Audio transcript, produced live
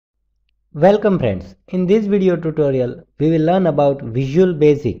Welcome friends. In this video tutorial, we will learn about Visual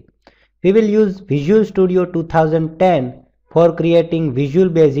Basic. We will use Visual Studio 2010 for creating Visual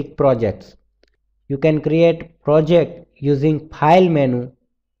Basic projects. You can create project using File menu.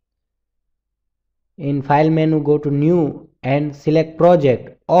 In File menu, go to New and select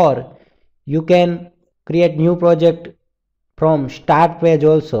Project, or you can create new project from Start page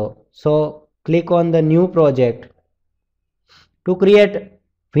also. So click on the New Project. To create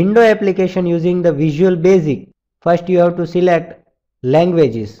window application using the Visual Basic, first you have to select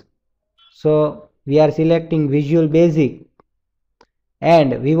languages. So we are selecting Visual Basic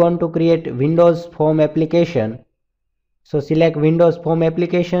and we want to create Windows Form application. So select Windows Form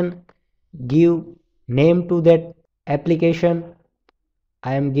application, give name to that application.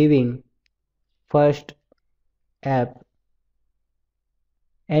 I am giving first app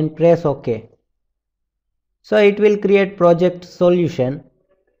and press OK. So it will create project solution.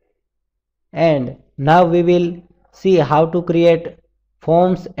 And now we will see how to create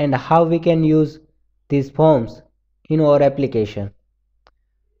forms and how we can use these forms in our application.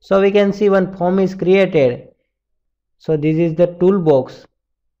 So we can see one form is created. So this is the toolbox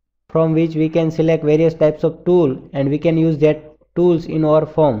from which we can select various types of tool and we can use that tools in our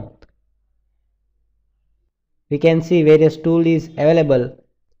form. We can see various tool is available.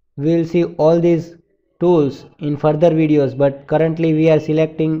 We will see all these tools in further videos, but currently we are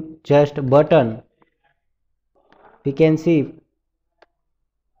selecting just button. We can see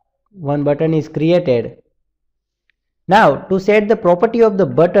one button is created. Now to set the property of the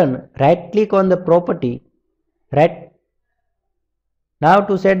button, right click on the property. Now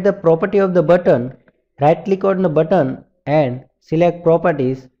to set the property of the button, right click on the button and select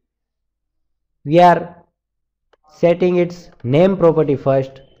properties. We are setting its name property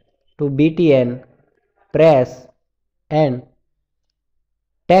first to btn, press and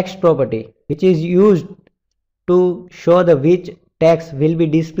text property, which is used to show the which text will be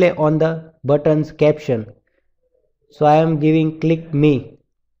displayed on the button's caption. So I am giving click me.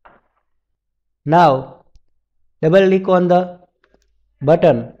 Now double click on the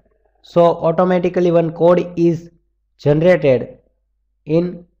button, so automatically one code is generated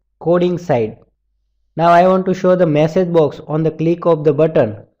in coding side. Now I want to show the message box on the click of the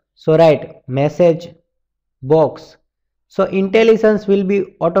button. So write message box. So IntelliSense will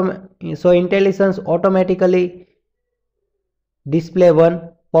be IntelliSense automatically display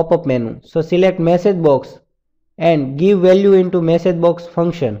one pop-up menu. So select message box and give value into message box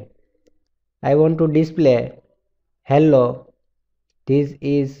function. I want to display hello, this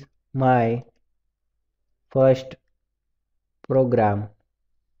is my first program.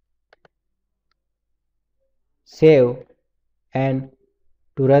 Save, and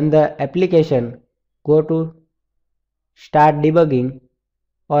to run the application, go to start debugging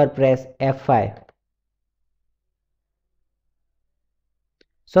or press F5.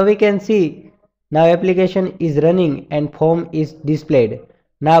 So we can see now application is running and form is displayed.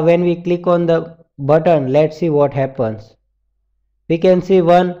 Now when we click on the button, let's see what happens. We can see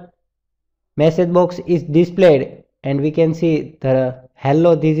one message box is displayed and we can see the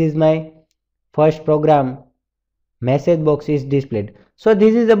hello, this is my first program message box is displayed. So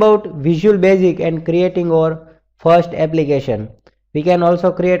this is about Visual Basic and creating our first application. We can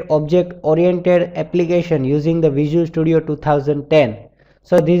also create object oriented application using the Visual Studio 2010.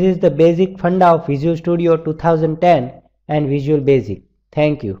 So this is the basic funda of Visual Studio 2010 and Visual Basic.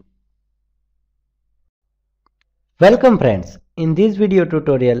 Thank you. Welcome friends. In this video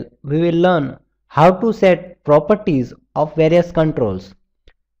tutorial, we will learn how to set properties of various controls.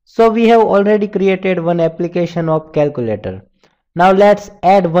 So we have already created one application of calculator. Now let's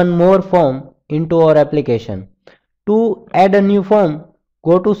add one more form into our application. To add a new form,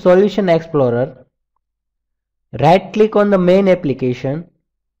 go to Solution Explorer, right click on the main application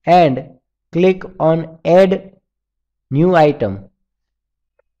and click on Add New Item.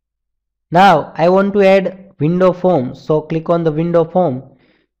 Now I want to add window form, so click on the window form,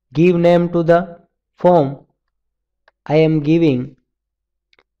 give name to the form. I am giving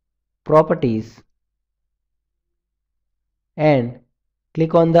properties and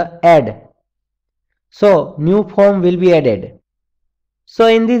click on the add. So new form will be added. So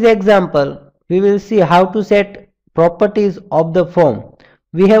in this example we will see how to set properties of the form.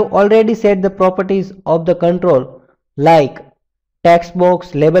 We have already set the properties of the control like text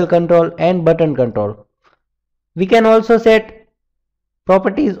box, label control and button control. We can also set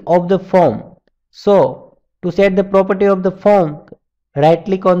properties of the form. So to set the property of the form, right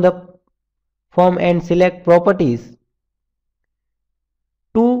click on the form and select properties.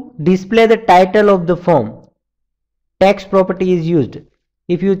 To display the title of the form, text property is used.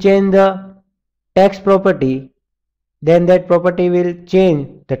 If you change the text property, then that property will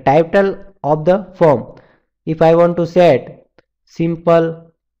change the title of the form. If I want to set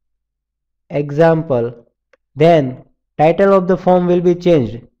simple example, then title of the form will be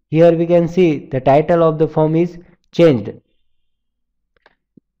changed. Here we can see the title of the form is changed.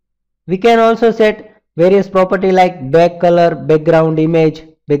 We can also set various property like back color, background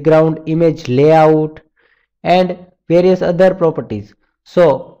image layout, and various other properties.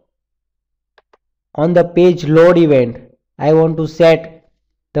 So on the page load event, I want to set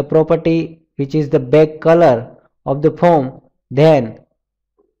the property which is the back color of the form. Then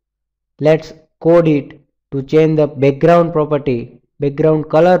let's code it to change the background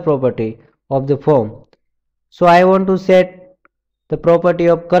color property of the form. So I want to set the property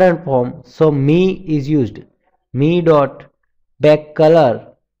of current form. So me is used. Me dot back color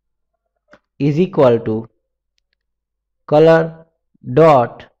is equal to color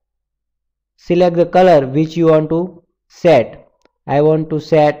dot select the color which you want to set. I want to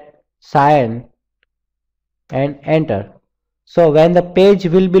set cyan and enter. So when the page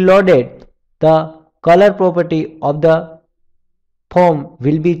will be loaded, the color property of the form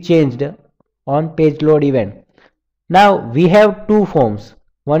will be changed on page load event. Now we have two forms.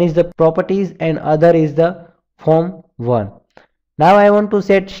 One is the properties and other is the form 1. Now I want to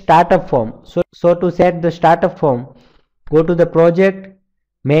set startup form. So to set the startup form, go to the project,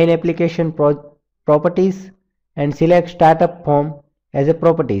 main application properties, and select startup form as a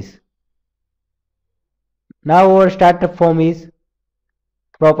properties. Now our startup form is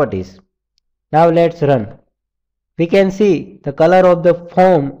properties. Now let's run. We can see the color of the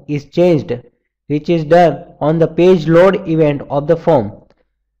form is changed, which is done on the page load event of the form.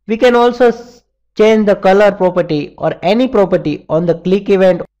 We can also change the color property or any property on the click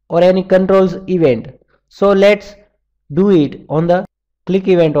event or any controls event. So let's do it on the click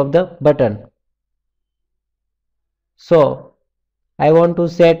event of the button. So I want to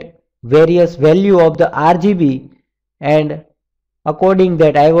set various value of the RGB, and according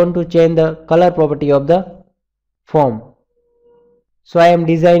that I want to change the color property of the form. So I am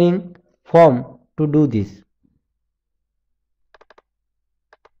designing form to do this.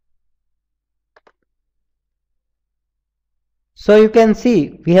 So you can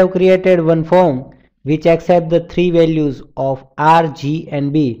see we have created one form which accepts the three values of R, G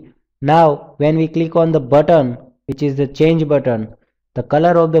and B. Now when we click on the button, which is the change button, the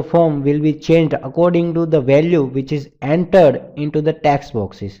color of the form will be changed according to the value which is entered into the text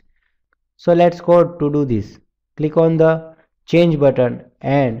boxes. So let's code to do this. Click on the change button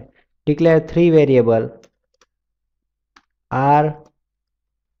and declare three variable R,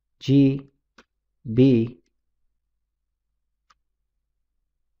 G, B.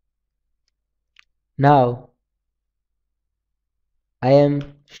 Now I am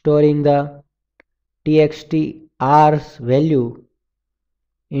storing the txt r's value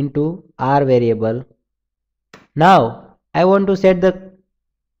into r variable. Now I want to set the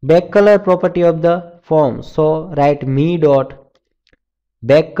back color property of the form. So write me dot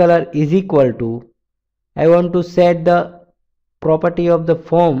back color is equal to, I want to set the property of the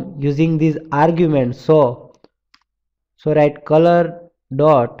form using these arguments. So write color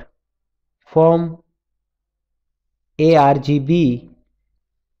dot form argb,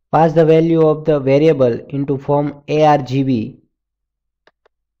 pass the value of the variable into form argb,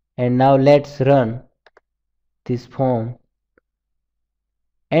 and now let's run this form.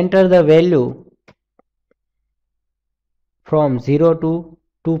 Enter the value from 0 to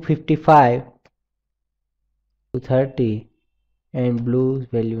 255 to 30 and blue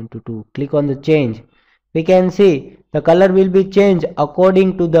value into 2. Click on the change. We can see the color will be changed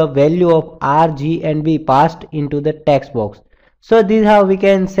according to the value of R, G and B passed into the text box. So this is how we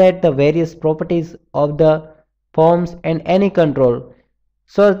can set the various properties of the forms and any control.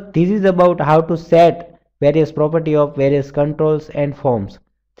 So this is about how to set various property of various controls and forms.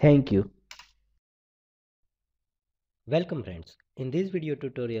 Thank you. Welcome friends. In this video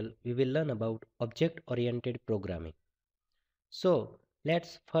tutorial, we will learn about object-oriented programming. So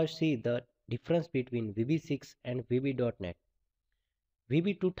let's first see the difference between VB6 and VB.NET.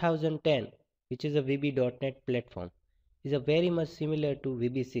 VB 2010, which is a VB.NET platform, is a very much similar to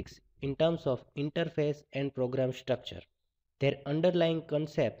VB6 in terms of interface and program structure. Their underlying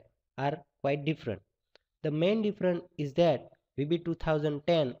concepts are quite different. The main difference is that VB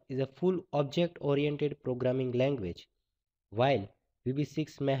 2010 is a full object-oriented programming language. While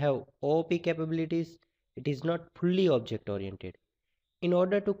VB6 may have OOP capabilities, it is not fully object-oriented. In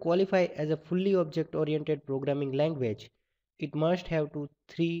order to qualify as a fully object-oriented programming language, it must have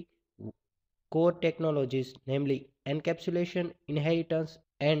three core technologies, namely encapsulation, inheritance,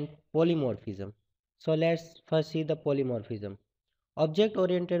 and polymorphism. So let's first see the polymorphism.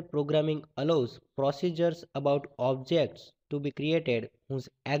 Object-oriented programming allows procedures about objects to be created whose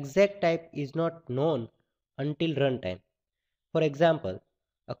exact type is not known until runtime. For example,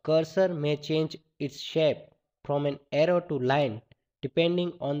 a cursor may change its shape from an arrow to line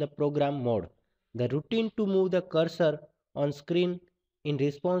depending on the program mode. The routine to move the cursor on screen in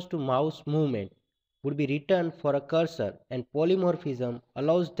response to mouse movement would be returned for a cursor, and polymorphism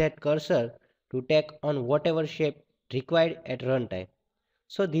allows that cursor to take on whatever shape required at runtime.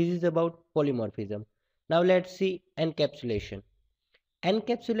 So this is about polymorphism. Now let's see encapsulation.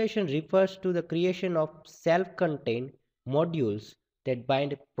 Encapsulation refers to the creation of self-contained modules that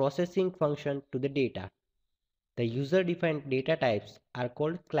bind processing function to the data. The user-defined data types are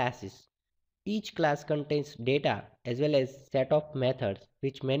called classes. Each class contains data as well as set of methods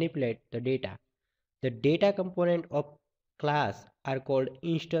which manipulate the data. The data component of class are called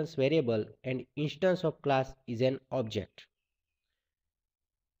instance variable, and instance of class is an object.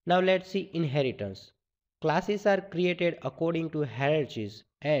 Now let's see inheritance. Classes are created according to hierarchies,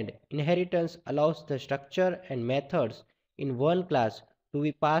 and inheritance allows the structure and methods in one class to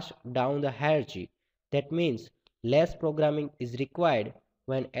be passed down the hierarchy. That means less programming is required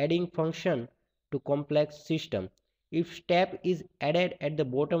when adding function to complex system. If step is added at the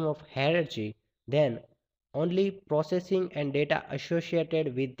bottom of hierarchy, then only processing and data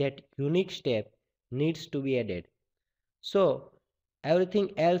associated with that unique step needs to be added. So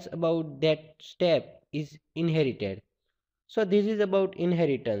everything else about that step is inherited. So this is about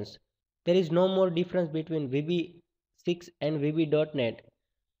inheritance. There is no more difference between VB6 and VB.NET,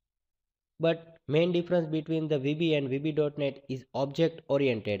 but main difference between the VB and VB.NET is object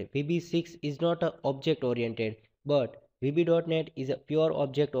oriented. VB6 is not a object oriented, but VB.NET is a pure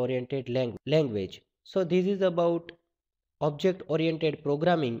object oriented language. So this is about object oriented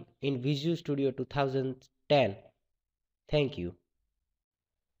programming in Visual Studio 2010. Thank you.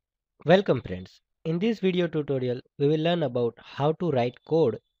 Welcome friends. In this video tutorial, we will learn about how to write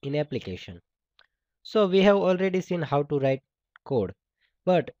code in application. So we have already seen how to write code,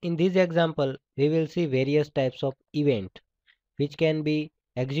 but in this example, we will see various types of event which can be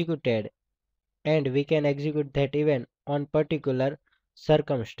executed, and we can execute that event on particular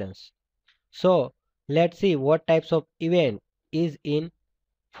circumstance. So let's see what types of event is in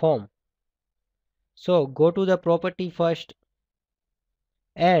form. So go to the property first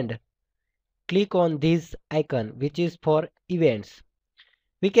and click on this icon which is for events.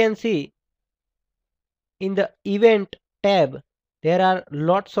 We can see in the event tab there are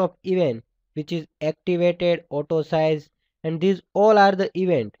lots of events which is activated, auto size, and these all are the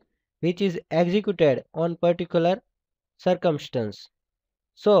event which is executed on particular circumstance.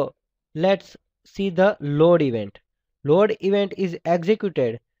 So let's see the load event. Load event is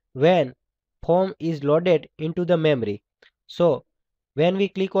executed when form is loaded into the memory. So when we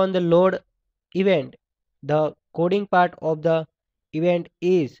click on the load event, the coding part of the event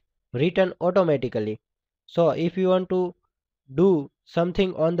is written automatically. So if you want to do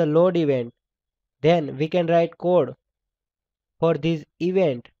something on the load event, then we can write code for this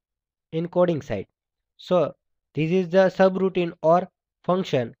event in coding side. So this is the subroutine or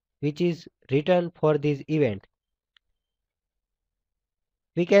function which is written for this event.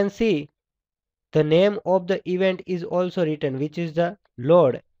 We can see the name of the event is also written, which is the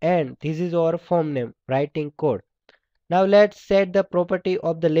load, and this is our form name writing code. Now let's set the property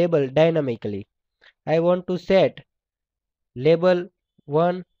of the label dynamically. I want to set label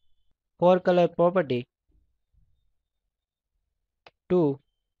 1 for color property to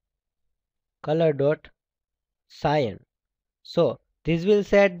color dot cyan. So this will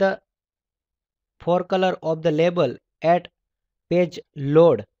set the for color of the label at page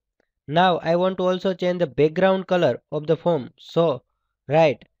load. Now I want to also change the background color of the form. So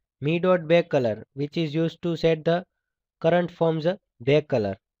write me.backcolor, which is used to set the current form's back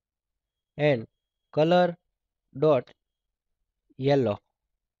color, and color dot yellow.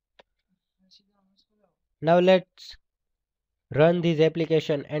 Now let's run this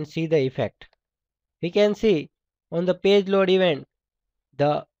application and see the effect. We can see on the page load event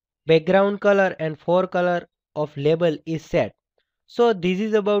the background color and fore color of label is set. So this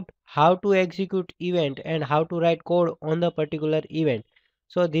is about how to execute event and how to write code on the particular event.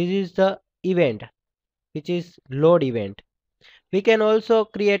 So this is the event which is load event. We can also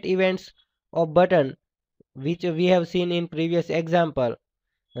create events of button which we have seen in previous example,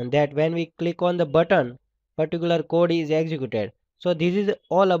 and that when we click on the button particular code is executed. So this is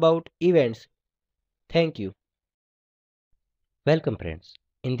all about events. Thank you. Welcome friends.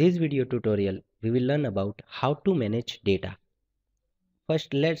 In this video tutorial, we will learn about how to manage data.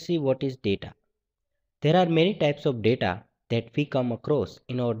 First, let's see what is data. There are many types of data that we come across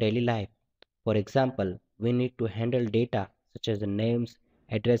in our daily life. For example, we need to handle data such as names,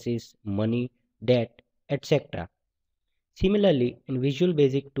 addresses, money, debt, etc. Similarly, in Visual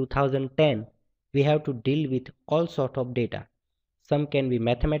Basic 2010, we have to deal with all sorts of data. Some can be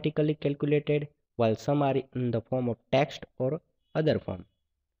mathematically calculated, while some are in the form of text or other form.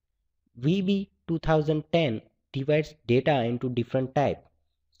 VB 2010 divides data into different types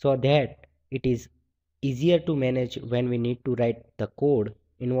so that it is easier to manage when we need to write the code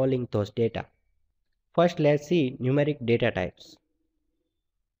involving those data. First, let's see numeric data types.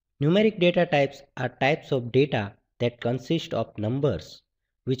 Numeric data types are types of data that consist of numbers,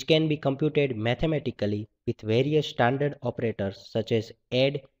 which can be computed mathematically with various standard operators such as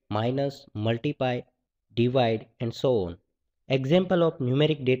add, minus, multiply, divide, and so on. Example of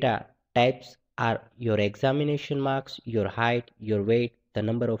numeric data types are your examination marks, your height, your weight, the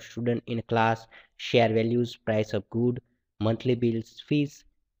number of students in class, share values, price of good, monthly bills, fees,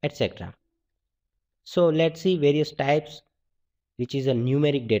 etc. So let's see various types which is a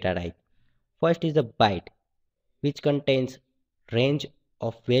numeric data type. First is the byte, which contains range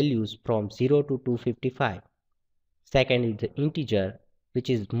of values from 0 to 255. Second is the integer, which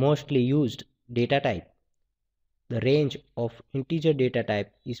is mostly used data type. The range of integer data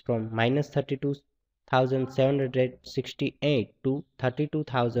type is from minus 32,768 to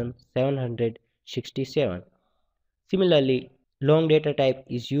 32,767. Similarly, long data type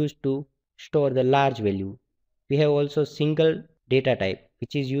is used to store the large value. We have also single data type,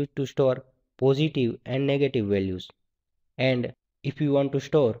 which is used to store positive and negative values. And if we want to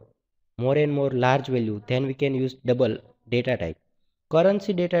store more and more large value, then we can use double data type.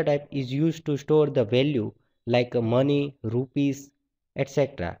 Currency data type is used to store the value like money, rupees,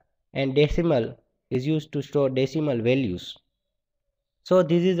 etc. And decimal is used to store decimal values. So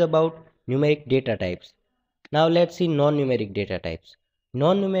this is about numeric data types. Now let's see non-numeric data types.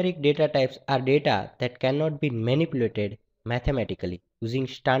 Non-numeric data types are data that cannot be manipulated mathematically using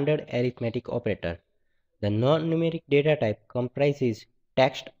standard arithmetic operator. The non-numeric data type comprises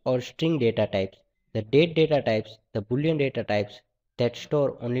text or string data types, the date data types, the boolean data types that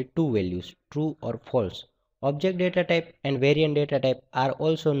store only two values, true or false. Object data type and variant data type are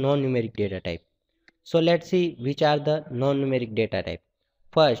also non-numeric data type. So let's see which are the non-numeric data type.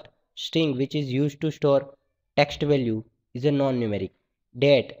 First, string, which is used to store text value, is a non-numeric.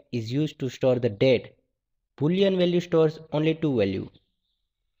 Date is used to store the date. Boolean value stores only two values,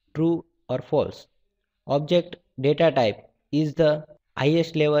 true or false. Object data type is the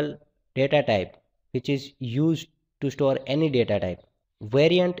highest level data type which is used to store any data type.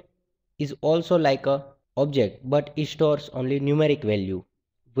 Variant is also like a object, but it stores only numeric value.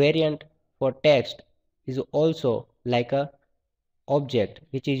 Variant for text is also like a object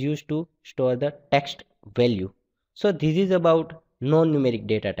which is used to store the text value. So this is about non-numeric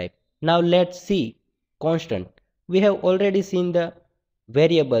data type. Now let's see constant. We have already seen the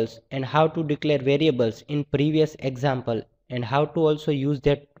variables and how to declare variables in previous example and how to also use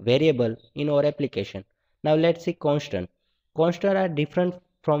that variable in our application. Now let's see constant. Constants are different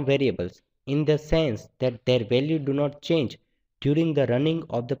from variables in the sense that their value do not change during the running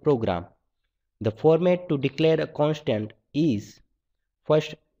of the program. The format to declare a constant is: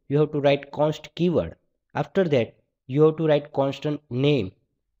 first you have to write const keyword. After that you have to write constant name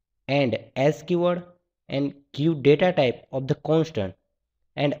and as keyword and give data type of the constant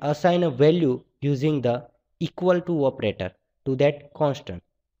and assign a value using the equal to operator to that constant.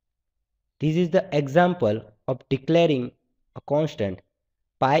 This is the example of declaring a constant.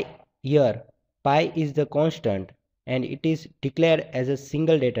 Pi here, pi is the constant and it is declared as a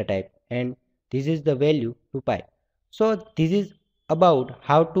single data type and this is the value to pi. So this is about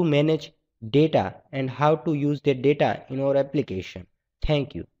how to manage data and how to use the data in our application.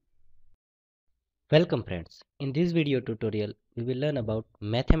 Thank you. Welcome friends. In this video tutorial, we will learn about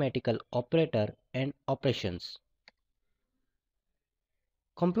mathematical operator and operations.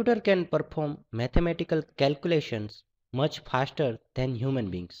 Computer can perform mathematical calculations much faster than human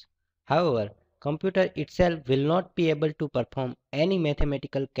beings. However, computer itself will not be able to perform any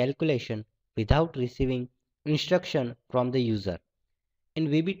mathematical calculation without receiving instruction from the user. In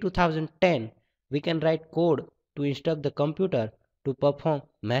VB 2010, we can write code to instruct the computer to perform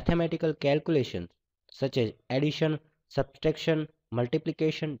mathematical calculations such as addition, subtraction,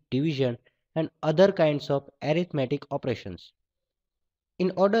 multiplication, division, and other kinds of arithmetic operations.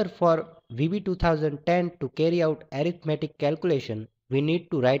 In order for VB 2010 to carry out arithmetic calculation, we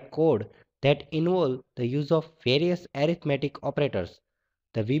need to write code that involve the use of various arithmetic operators.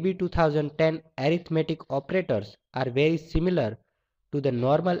 The VB 2010 arithmetic operators are very similar to the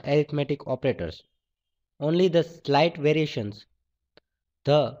normal arithmetic operators. Only the slight variations.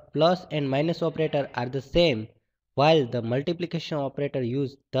 The plus and minus operator are the same, while the multiplication operator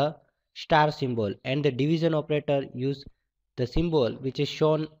use the star symbol and the division operator use the symbol which is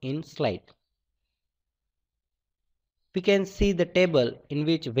shown in slide. We can see the table in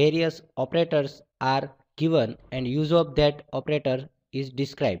which various operators are given and use of that operator is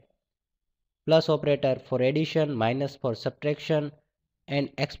described. Plus operator for addition, minus for subtraction,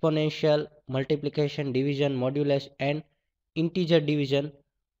 and exponential, multiplication, division, modulus, and integer division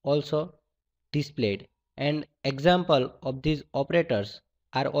also displayed, and example of these operators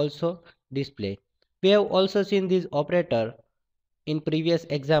are also displayed. We have also seen this operator in previous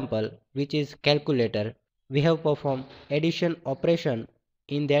example, which is calculator. We have performed addition operation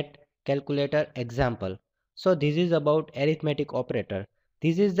in that calculator example. So this is about arithmetic operator.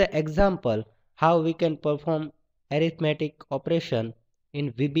 This is the example how we can perform arithmetic operation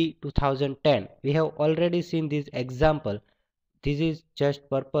in VB 2010. We have already seen this example. This is just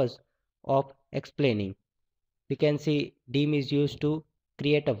purpose of explaining. We can see dim is used to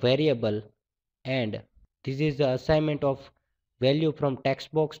create a variable, and this is the assignment of value from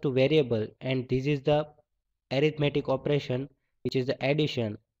text box to variable, and this is the arithmetic operation which is the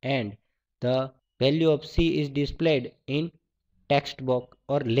addition, and the value of C is displayed in text box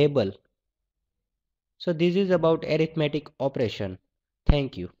or label. So this is about arithmetic operation.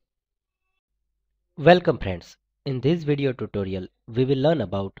 Thank you. Welcome friends. In this video tutorial we will learn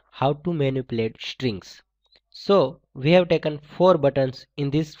about how to manipulate strings. So we have taken 4 buttons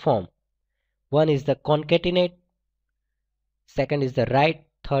in this form. One is the concatenate, second is the right,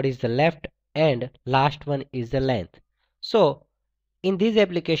 third is the left, and last one is the length. So in this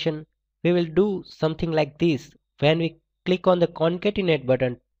application we will do something like this. When we click on the concatenate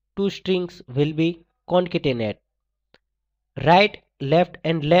button, two strings will be concatenate. Right, left,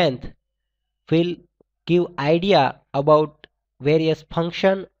 and length will give idea about various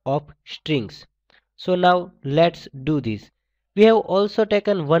function of strings. So now let's do this. We have also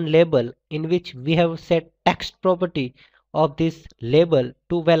taken one label in which we have set text property of this label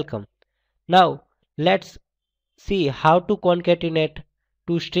to welcome. Now let's see how to concatenate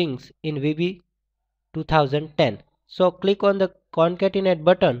two strings in VB 2010. So click on the concatenate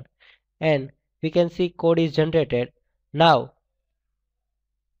button and we can see code is generated. Now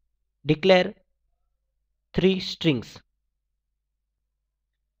declare 3 strings.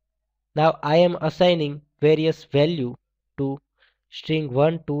 Now I am assigning various value to string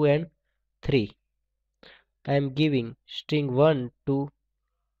 1, 2 and 3. I am giving string 1 to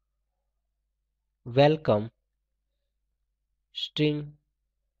welcome, string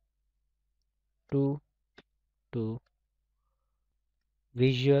 2 to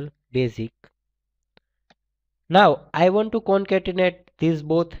visual basic. Now I want to concatenate these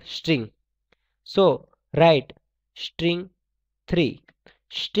both string. So write string 3.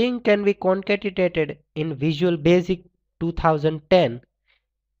 String can be concatenated in Visual Basic 2010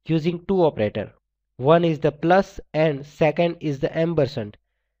 using two operators. One is the plus and second is the ampersand.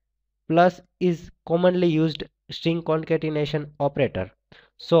 Plus is commonly used string concatenation operator.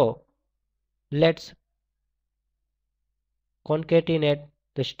 So let's concatenate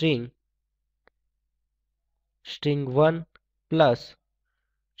the string 1 plus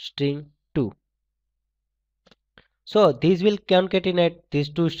string 2. So this will concatenate these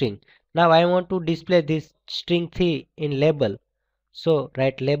two strings. Now I want to display this string 3 in label. So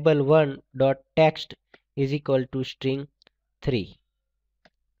write label 1 dot text is equal to string 3.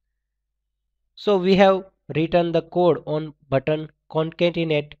 So we have written the code on button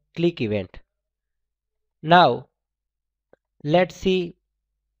concatenate click event. Now let's see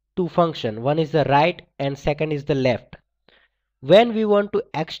two functions. One is the right and second is the left. When we want to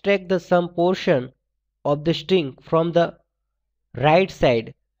extract the some portion of the string from the right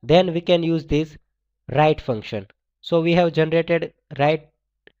side, then we can use this right function. So we have generated right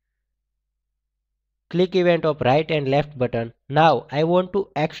click event of right and left button. Now I want to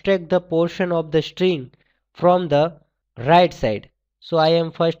extract the portion of the string from the right side. So I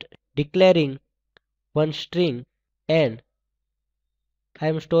am first declaring one string and I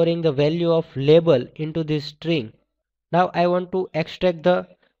am storing the value of label into this string. Now I want to extract the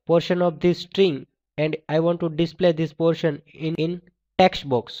portion of this string and I want to display this portion in text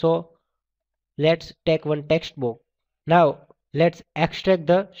box. So let's take one text box. Now let's extract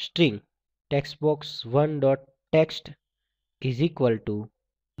the string. Text box 1 dot text is equal to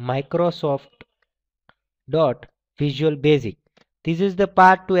Microsoft dot Visual Basic. This is the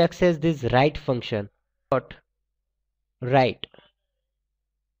part to access this write function. Dot write.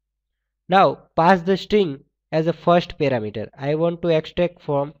 Now pass the string as a first parameter. I want to extract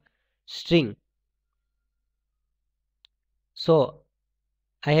from string. So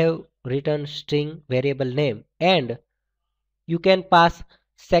I have written string variable name, and you can pass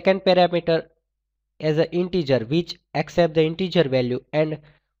second parameter as an integer which accept the integer value, and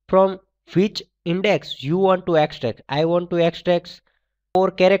from which index you want to extract. I want to extract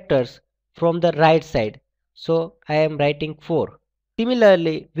 4 characters from the right side, so I am writing 4.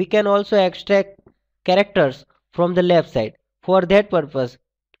 Similarly, we can also extract characters from the left side. For that purpose,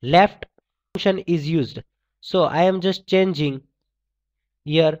 left function is used. So I am just changing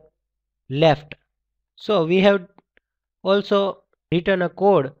here left. So we have also written a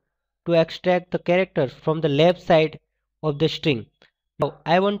code to extract the characters from the left side of the string. Now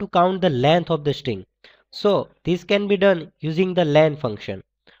I want to count the length of the string. So this can be done using the len function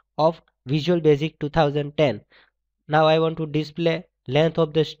of Visual Basic 2010. Now I want to display length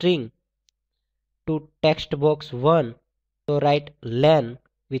of the string to text box 1. So write len,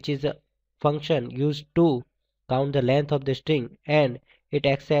 which is a function used to count the length of the string, and it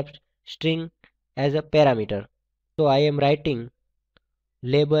accepts string as a parameter. So I am writing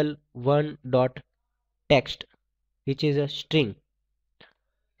label 1 dot text, which is a string.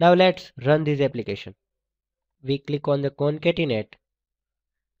 Now let's run this application. We click on the concatenate.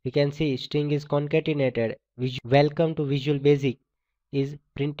 We can see string is concatenated. Welcome to Visual Basic is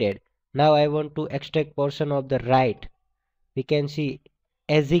printed. Now I want to extract portion of the right. We can see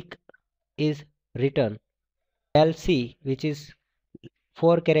ASIC is written. LC, which is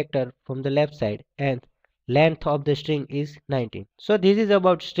 4 character from the left side, and length of the string is 19. So this is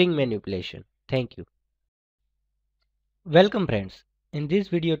about string manipulation. Thank you. Welcome friends. In this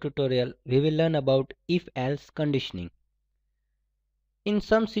video tutorial, we will learn about if-else conditioning. In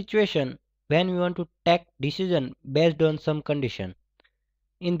some situation, when we want to take decision based on some condition,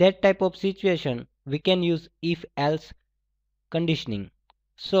 in that type of situation, we can use if-else conditioning.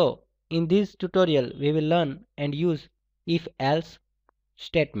 So, in this tutorial, we will learn and use if-else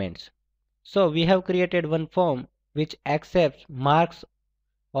statements. So, we have created one form which accepts marks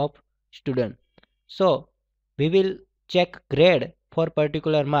of student. So, we will check grade for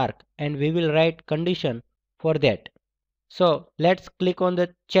particular mark, and we will write condition for that. So let's click on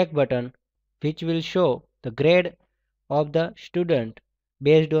the check button, which will show the grade of the student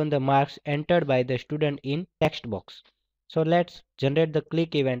based on the marks entered by the student in text box. So let's generate the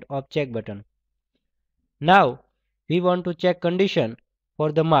click event of check button. Now we want to check condition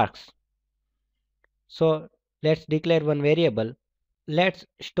for the marks. So let's declare one variable. Let's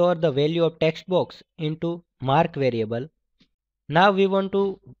store the value of text box into mark variable. Now we want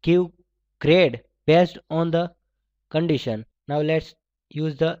to give grade based on the condition. Now let's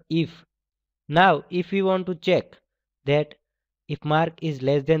use the if. Now if we want to check that if mark is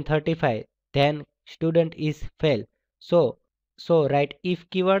less than 35, then student is fail. So write if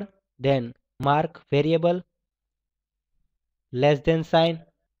keyword, then mark variable less than sign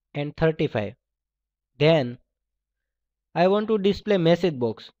and 35. Then I want to display message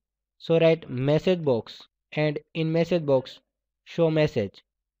box. So write message box, and in message box show message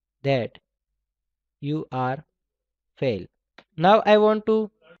that you are fail. Now I want to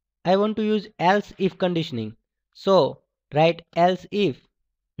use else if conditioning. So write else if.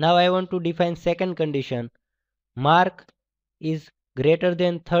 Now I want to define second condition. Mark is greater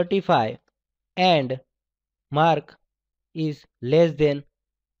than 35 and mark is less than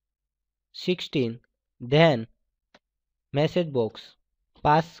 16. Then message box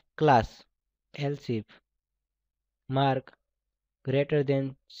pass class else if mark greater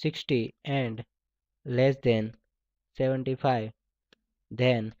than 60 and less than 75.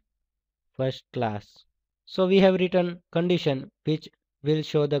 Then first class. So we have written condition which will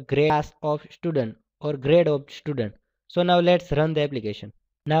show the grade class of student or grade of student. So now let's run the application.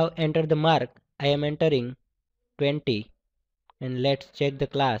 Now enter the mark. I am entering 20, and let's check the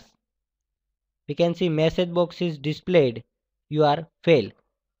class. We can see message box is displayed. You are fail.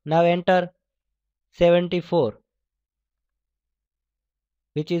 Now enter 74,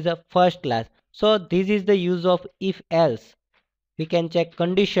 which is a first class. So this is the use of if else. We can check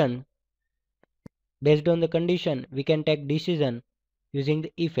condition. Based on the condition, we can take decision using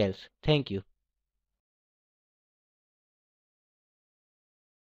the if else. Thank you.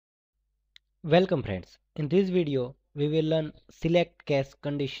 Welcome friends. In this video, we will learn select case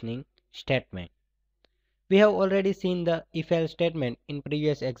conditioning statement. We have already seen the if else statement in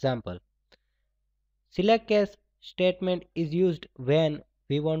previous example. Select case statement is used when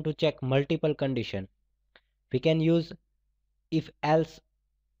we want to check multiple condition. We can use if else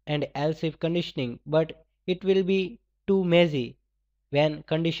and else if conditioning, but it will be too messy. when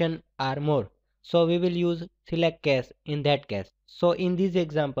condition are more. So we will use select case in that case. So in this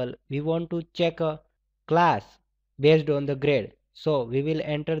example, we want to check a class based on the grade. So we will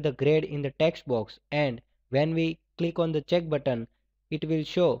enter the grade in the text box, and when we click on the check button, it will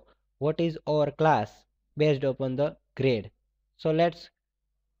show what is our class based upon the grade. So let's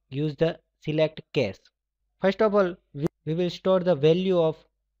use the select case. First of all, we will store the value of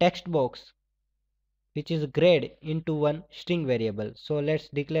text box, which is grade, into one string variable. So let's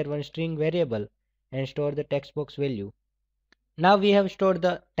declare one string variable and store the text box value. Now we have stored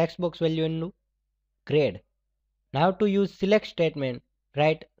the text box value into grade. Now to use select statement,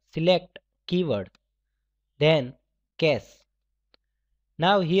 write select keyword, then case.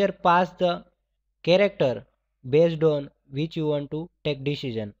 Now here pass the character based on which you want to take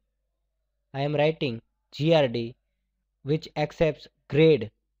decision. I am writing grd, which accepts grade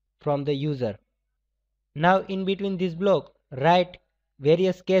from the user. Now in between this block, write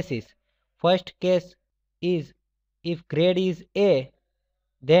various cases. First case is if grade is A,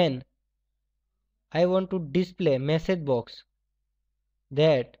 then I want to display message box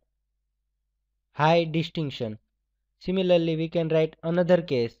that high distinction. Similarly, we can write another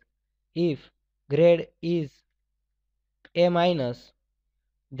case. If grade is A minus,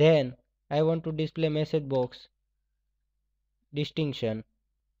 then I want to display message box distinction.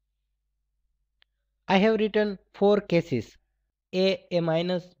 I have written four cases: A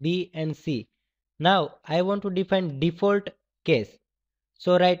minus, B and C. Now I want to define default case.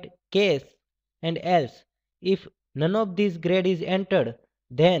 So write case and else. If none of these grade is entered,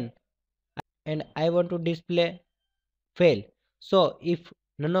 then and I want to display fail. So if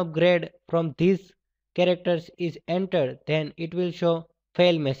none of grade from these characters is entered, then it will show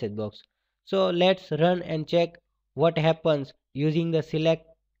fail message box. So let's run and check what happens using the select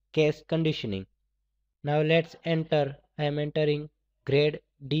case conditioning. Now let's enter. I am entering grade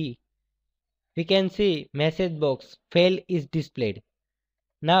D. We can see message box fail is displayed.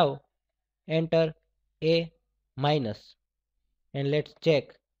 Now enter A minus and let's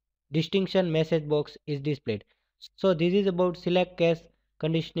check. Distinction message box is displayed. So this is about select case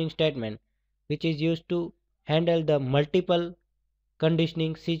conditioning statement, which is used to handle the multiple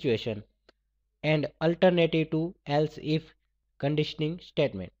conditioning situation and alternative to else if conditioning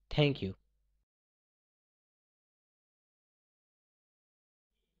statement. Thank you.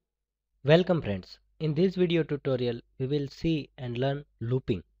 Welcome friends. In this video tutorial, we will see and learn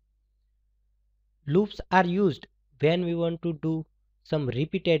looping. Loops are used when we want to do some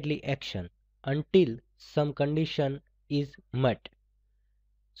repeatedly action until some condition is met.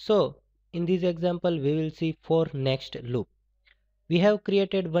 So in this example, we will see for next loop. We have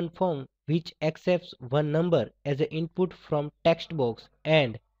created one form which accepts one number as an input from text box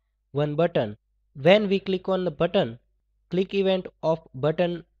and one button. When we click on the button, click event of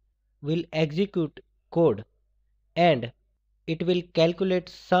button will execute code and it will calculate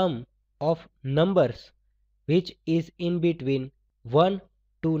sum of numbers which is in between 1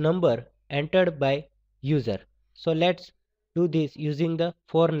 to number entered by user. So let's do this using the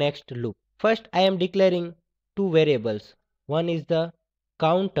for next loop. First I am declaring two variables. One is the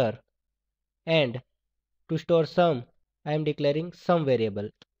counter, and to store sum I am declaring sum variable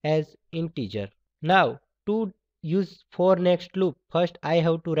as integer. Now to use for next loop, first I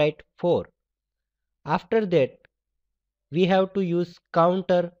have to write for. After that we have to use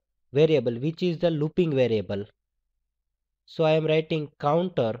counter variable, which is the looping variable. So I am writing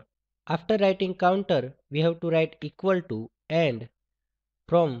counter. After writing counter, we have to write equal to, and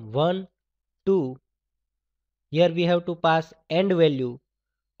from 1 to, here we have to pass end value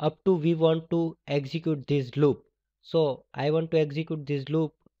up to we want to execute this loop. So I want to execute this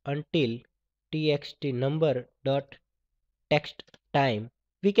loop until txt number dot text time.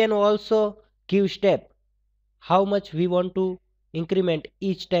 We can also give step how much we want to increment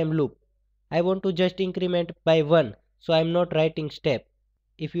each time loop. I want to just increment by 1, so I am not writing step.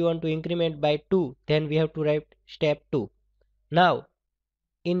 If you want to increment by 2, then we have to write step 2. Now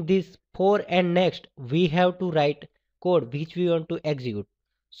in this for and next we have to write code which we want to execute.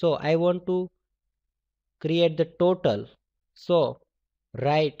 So I want to create the total. So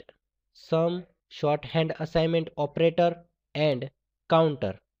write sum shorthand assignment operator and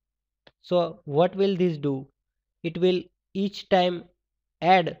counter. So what will this do? It will each time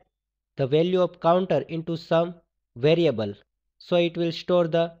add the value of counter into some variable. So it will store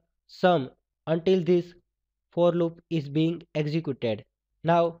the sum until this for loop is being executed.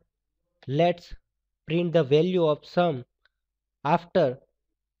 Now let's print the value of sum after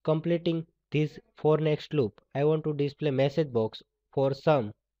completing this for next loop. I want to display message box for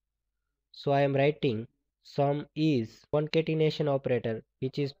sum. So I am writing Sum is concatenation operator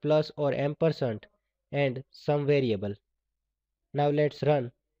which is plus or ampersand and some variable. Now let's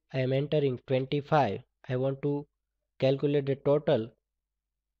run. I am entering 25. I want to calculate the total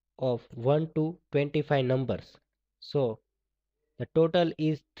of 1 to 25 numbers. So the total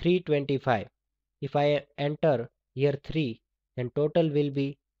is 325. If I enter here 3, then total will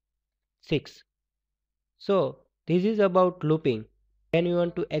be 6. So this is about looping. When we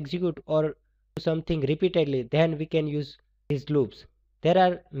want to execute or do something repeatedly, then we can use these loops. There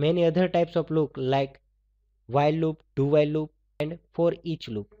are many other types of loop like while loop, do while loop and for each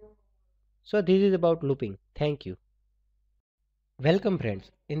loop. So this is about looping. Thank you. Welcome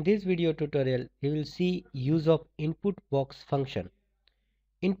friends. In this video tutorial, we will see use of input box function.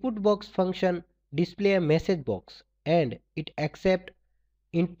 Input box function display a message box and it accept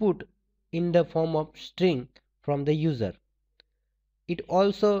input in the form of string from the user. It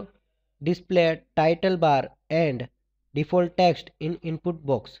also display a title bar and default text in input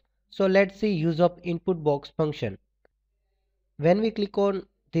box. So let's see use of input box function. When we click on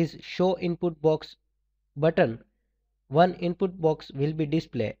this show input box button, one input box will be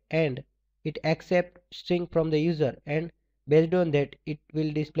displayed and it accept string from the user, and based on that it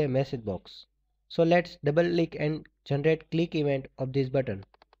will display message box. So let's double click and generate click event of this button.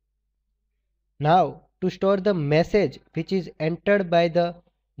 Now to store the message which is entered by the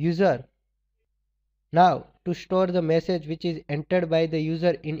user. Now to store the message which is entered by the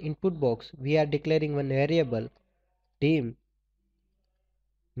user in input box, we are declaring one variable dim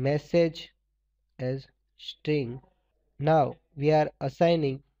message as string. Now we are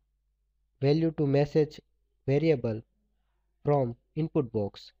assigning value to message variable from input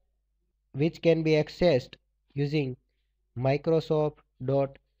box which can be accessed using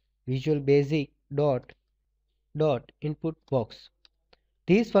microsoft.visualbasic.input box.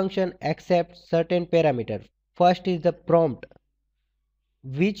 This function accepts certain parameters. First is the prompt,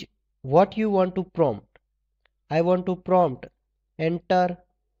 which what you want to prompt. I want to prompt enter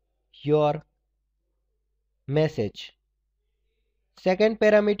your message. Second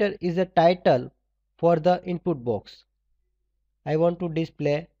parameter is a title for the input box. I want to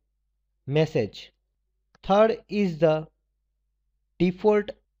display message. Third is the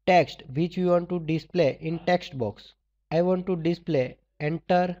default text which we want to display in text box. I want to display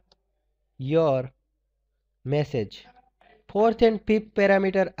enter your message. Fourth and fifth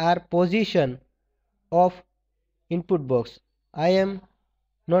parameter are position of input box. I am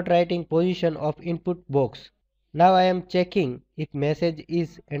not writing position of input box. Now I am checking if message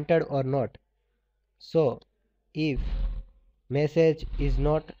is entered or not. So if message is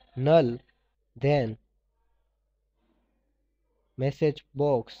not null, then message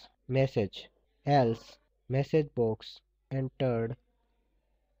box message, else message box entered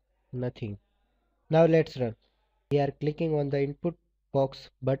nothing. Now let's run. We are clicking on the input box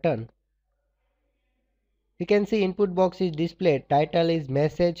button. We can see input box is displayed. Title is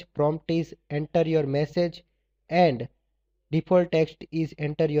message, prompt is enter your message, and default text is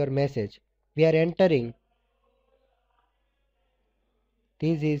enter your message. We are entering.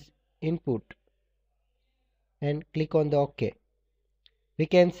 This is input and click on the OK. We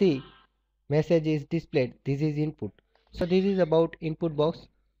can see message is displayed. This is input. So this is about input box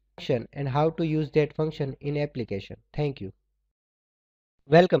function and how to use that function in application. Thank you.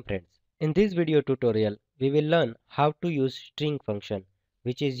 Welcome friends. In this video tutorial, we will learn how to use string function,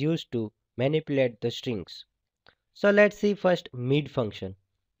 which is used to manipulate the strings. So let's see first mid function.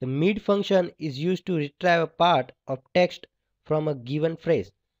 The mid function is used to retrieve a part of text from a given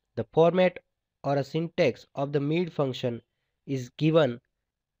phrase. The format or a syntax of the mid function is given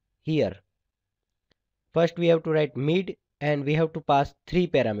here. First we have to write mid and we have to pass three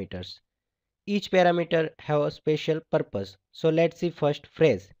parameters. Each parameter have a special purpose. So let's see first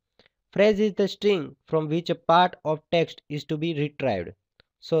phrase. Phrase is the string from which a part of text is to be retrieved.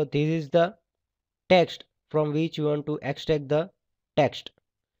 So this is the text from which you want to extract the text.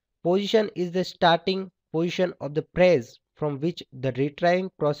 Position is the starting position of the phrase from which the retrieving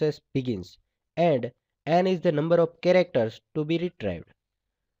process begins, and n is the number of characters to be retrieved.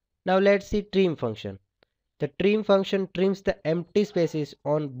 Now let's see trim function. The trim function trims the empty spaces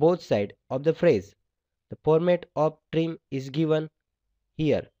on both sides of the phrase. The format of trim is given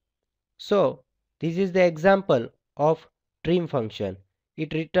here. So this is the example of trim function.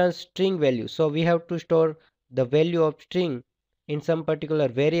 It returns string value. So we have to store the value of string in some particular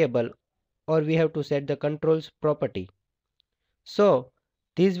variable, or we have to set the controls property. So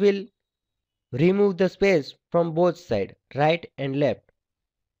this will remove the space from both sides, right and left.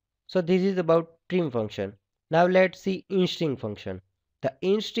 So this is about trim function. Now let's see instring function. The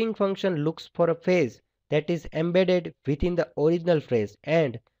instring function looks for a phrase that is embedded within the original phrase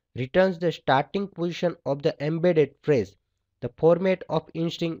and returns the starting position of the embedded phrase. The format of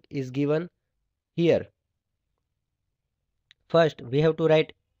string is given here. First, we have to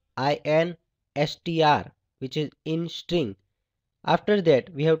write instr, which is in string. After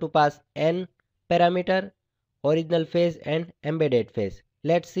that, we have to pass n parameter, original phase and embedded phase.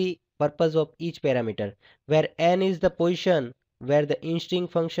 Let's see purpose of each parameter, where n is the position where the string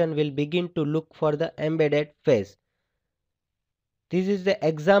function will begin to look for the embedded phase. This is the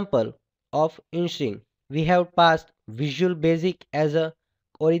example of string. We have passed Visual Basic as a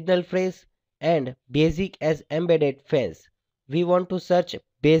original phrase and Basic as embedded phase. We want to search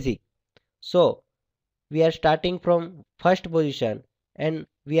Basic. So we are starting from first position and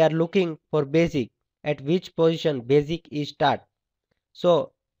we are looking for Basic. At which position Basic is start.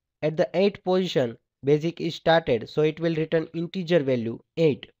 So at the 8th position Basic is started. So it will return integer value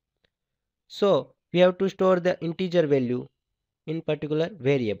 8. So we have to store the integer value in particular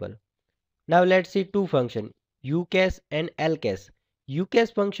variable. Now let's see two functions, ucase and lcase.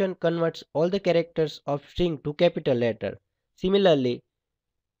 Ucase function converts all the characters of string to capital letter. Similarly,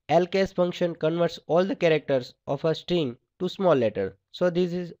 lcase function converts all the characters of a string to small letter. So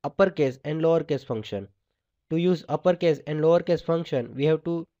this is uppercase and lowercase function. To use uppercase and lowercase function, we have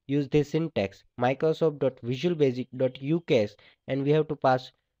to use this syntax microsoft.visualbasic.ucase and we have to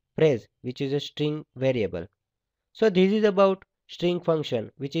pass phrase, which is a string variable. So this is about string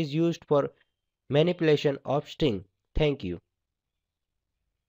function, which is used for manipulation of string. Thank you.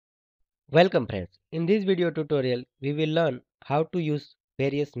 Welcome friends. In this video tutorial, we will learn how to use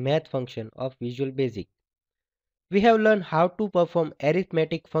various math function of Visual Basic. We have learned how to perform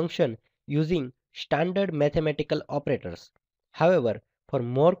arithmetic function using standard mathematical operators. However, for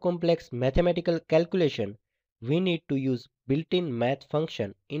more complex mathematical calculation, we need to use built-in math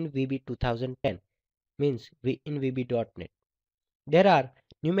function in VB 2010, means in VB.NET. There are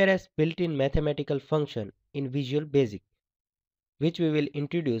numerous built-in mathematical functions in Visual Basic, which we will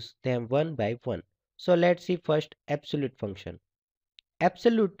introduce them one by one. So let's see first absolute function.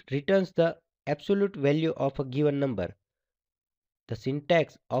 Absolute returns the absolute value of a given number. The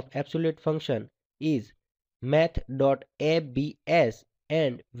syntax of absolute function is math.abs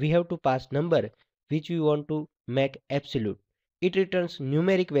and we have to pass number which we want to make absolute. It returns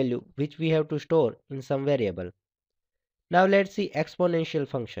numeric value which we have to store in some variable. Now let's see exponential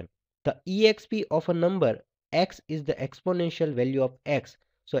function. The exp of a number x is the exponential value of x.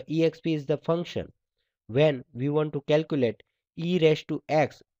 So exp is the function. When we want to calculate e raised to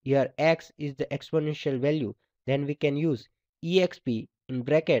x, here x is the exponential value, then we can use exp in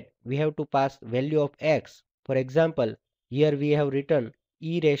bracket. We have to pass value of x. For example, here we have written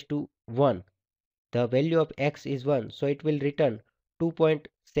e raised to 1. The value of x is 1, so it will return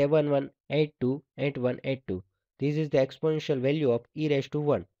 2.71828182. This is the exponential value of e raised to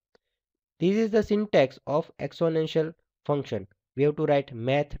 1. This is the syntax of exponential function. We have to write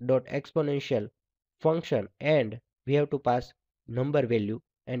math.exponential function and we have to pass number value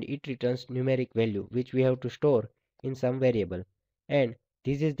and it returns numeric value which we have to store in some variable. And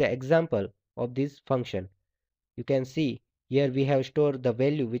this is the example of this function. You can see here we have stored the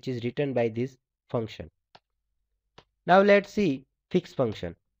value which is written by this function. Now let's see fixed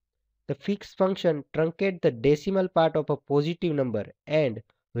function. The fixed function truncates the decimal part of a positive number and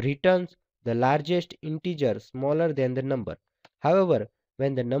returns the largest integer smaller than the number. However,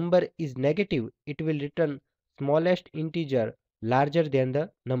 when the number is negative, it will return smallest integer larger than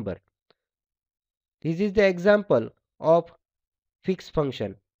the number. This is the example of fixed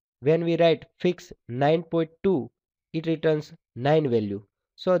function. When we write fix 9.2, it returns 9 value.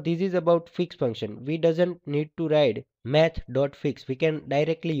 So this is about fixed function. We doesn't need to write math.fix. We can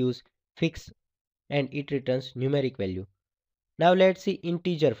directly use fix and it returns numeric value. Now let's see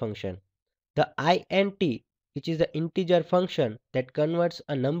integer function. The int, which is the integer function that converts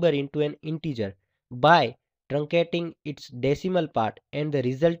a number into an integer by truncating its decimal part, and the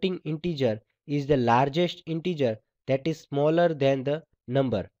resulting integer is the largest integer that is smaller than the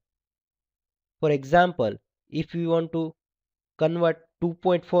number. For example, if we want to convert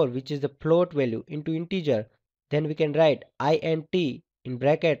 2.4, which is the float value, into integer, then we can write int in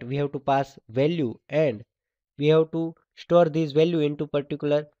bracket. We have to pass value and we have to store this value into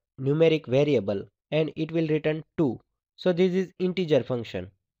particular numeric variable and it will return 2. So this is integer function.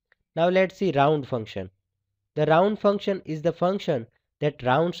 Now let's see round function. The round function is the function that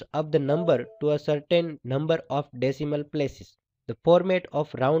rounds up the number to a certain number of decimal places. The format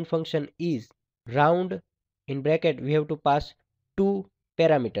of round function is round in bracket. We have to pass two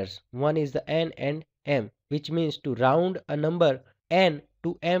parameters. One is the n and m, which means to round a number n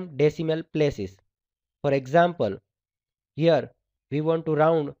to m decimal places. For example, here we want to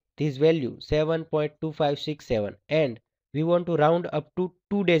round this value 7.2567 and we want to round up to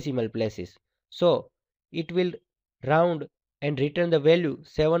 2 decimal places. So it will round and return the value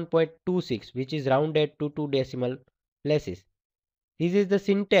 7.26, which is rounded to 2 decimal places. This is the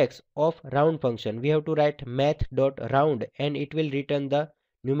syntax of round function. We have to write math.round and it will return the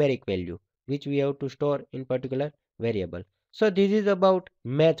numeric value which we have to store in particular variable. So this is about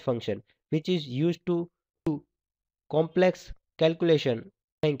math function which is used to do complex calculation.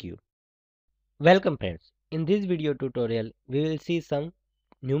 Thank you. Welcome friends. In this video tutorial we will see some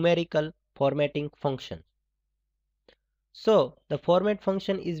numerical formatting functions. So the format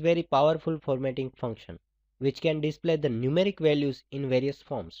function is very powerful formatting function which can display the numeric values in various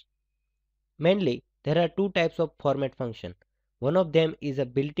forms. Mainly, there are two types of format function. One of them is a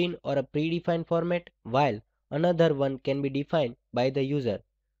built-in or a predefined format, while another one can be defined by the user.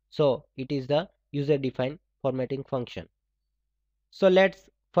 So it is the user-defined formatting function. So let's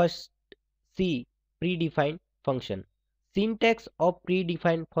first see predefined function. Syntax of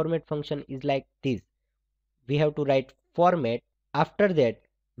predefined format function is like this. We have to write format. After that,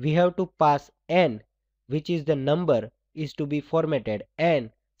 we have to pass n, which is the number is to be formatted, and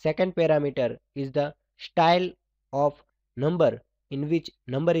second parameter is the style of number in which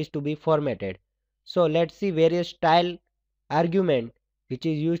number is to be formatted. So let's see various style argument which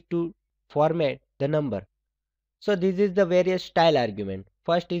is used to format the number. So this is the various style argument.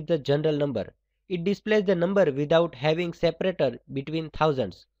 First is the general number. It displays the number without having separator between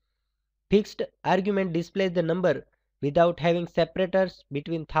thousands. Fixed argument displays the number without having separators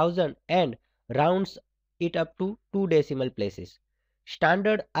between thousand and rounds it up to 2 decimal places.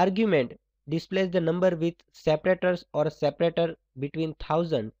 Standard argument displays the number with separators or separator between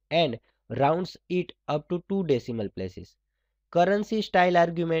thousand and rounds it up to 2 decimal places. Currency style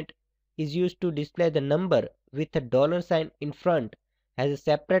argument is used to display the number with a dollar sign in front, has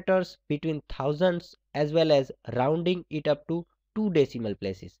separators between thousands as well as rounding it up to 2 decimal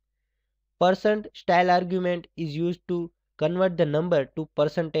places. Percent style argument is used to convert the number to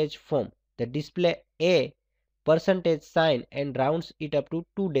percentage form. The display a percentage sign and rounds it up to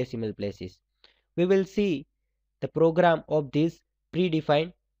 2 decimal places. We will see the program of this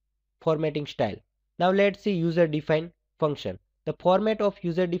predefined formatting style. Now let's see user defined function. The format of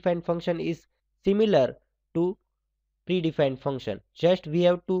user defined function is similar to predefined function. Just we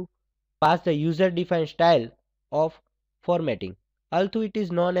have to pass the user defined style of formatting. Although it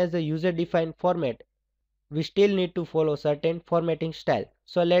is known as the user defined format, we still need to follow certain formatting style.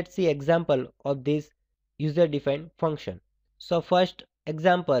 So let's see example of this user defined function. So first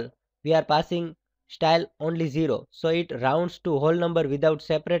example, we are passing style only 0. So it rounds to whole number without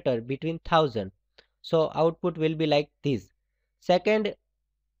separator between 1000. So output will be like this. Second,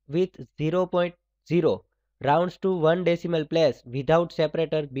 with 0.0 rounds to 1 decimal place without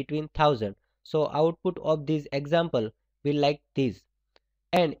separator between 1000. So output of this example will like this.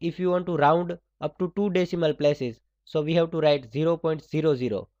 And if you want to round up to 2 decimal places, so we have to write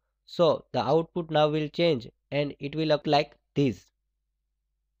 0.00. So the output now will change and it will look like this.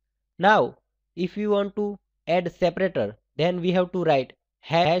 Now if you want to add separator, then we have to write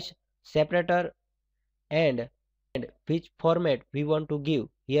hash separator and which format we want to give.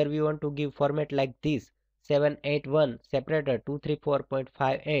 Here we want to give format like this, 781 separator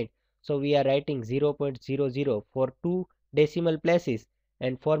 234.58. So we are writing 0.00 for 2 decimal places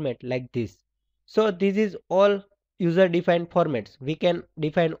and format like this. So this is all user defined formats. We can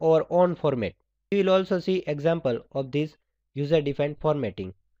define our own format. We will also see example of this user defined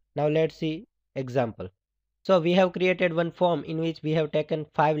formatting. Now let's see example. So we have created one form in which we have taken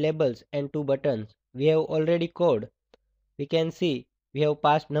 5 labels and 2 buttons. We have already code. We can see we have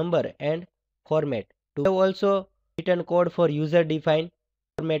passed number and format. We have also written code for user defined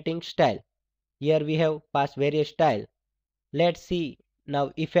formatting style. Here we have passed various style. Let's see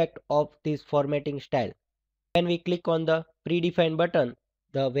now effect of this formatting style. When we click on the predefined button,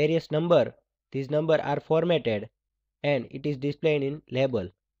 the various number, these number are formatted and it is displayed in label.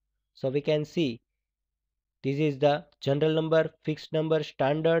 So we can see this is the general number, fixed number,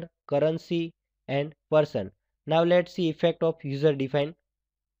 standard, currency and person. Now let's see effect of user defined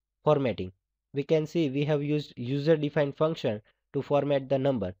formatting. We can see we have used user defined function to format the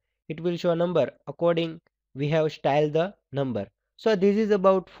number. It will show number according we have styled the number. So this is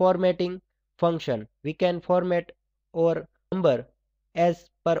about formatting function. We can format our number as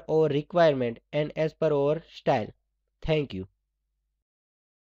per our requirement and as per our style. Thank you.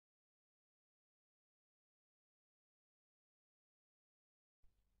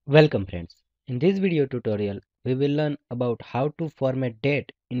 Welcome friends. In this video tutorial, we will learn about how to format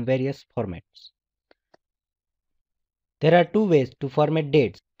date in various formats. There are two ways to format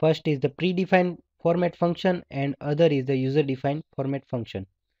dates. First is the predefined format function and other is the user defined format function.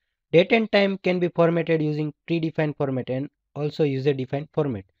 Date and time can be formatted using predefined format and also user defined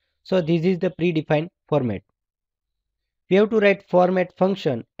format. So this is the predefined format. We have to write format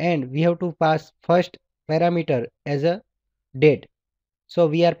function and we have to pass first parameter as a date. So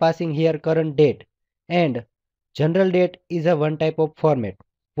we are passing here current date and general date is a one type of format.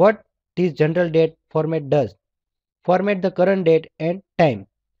 What this general date format does? Format the current date and time.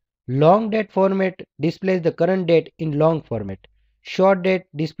 Long date format displays the current date in long format. Short date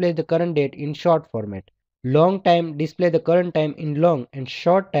displays the current date in short format. Long time display the current time in long and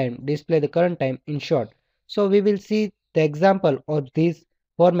short time display the current time in short. So we will see the example of this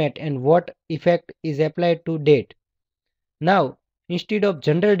format and what effect is applied to date. Now instead of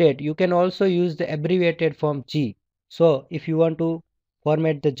general date you can also use the abbreviated form G. So if you want to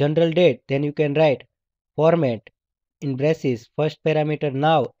format the general date then you can write format in braces first parameter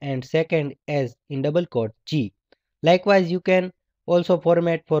now and second as in double quote G. Likewise you can also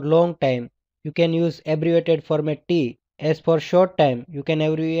format for long time. You can use abbreviated format T. As for short time you can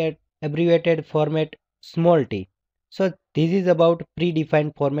abbreviated format small t. So this is about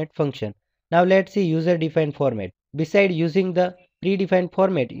predefined format function. Now let's see user defined format. Beside using the predefined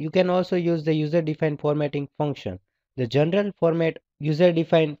format you can also use the user defined formatting function. The general format user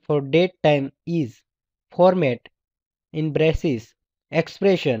defined for date time is format in braces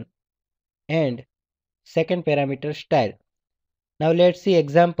expression and second parameter style. Now let's see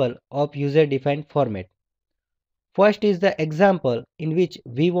example of user defined format. First is the example in which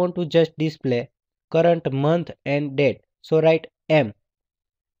we want to just display current month and date. So write M.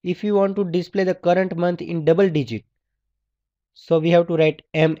 If you want to display the current month in double digit, so we have to write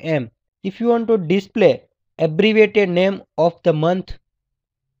MM. If you want to display abbreviated name of the month,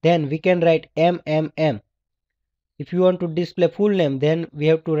 then we can write MMM. If you want to display full name, then we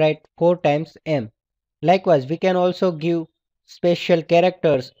have to write 4 times M. Likewise, we can also give special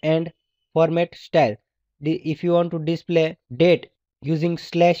characters and format style. If you want to display date using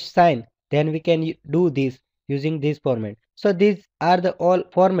slash sign, then we can do this using this format. So these are the all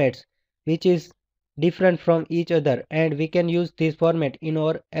formats which is different from each other and we can use this format in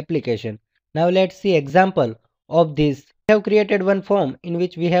our application. Now let's see example of this. We have created one form in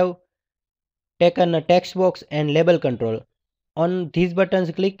which we have taken a text box and label control. On these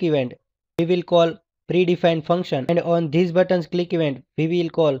buttons click event, we will call predefined function and on these buttons click event, we will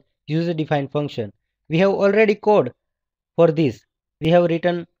call user defined function. We have already code for this. We have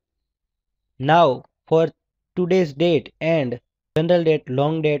written now for today's date and general date,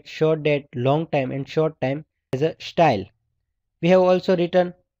 long date, short date, long time and short time as a style. We have also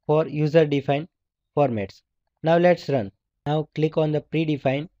written for user defined formats. Now let's run. Now click on the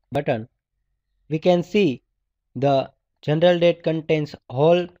predefined button. We can see the general date contains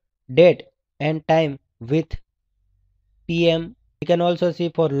whole date and time with PM. We can also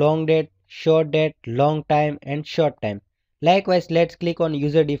see for long date, short date, long time and short time. Likewise, let's click on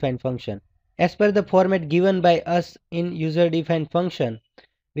user defined function. As per the format given by us in user defined function,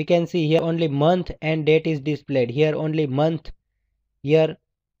 we can see here only month and date is displayed. Here only month, here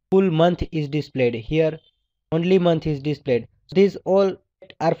full month is displayed. Here only month is displayed. These all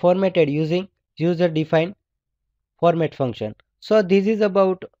are formatted using user defined format function. So this is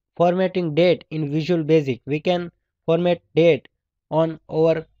about formatting date in Visual Basic. We can format date on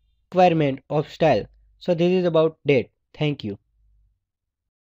our requirement of style. So this is about date. Thank you.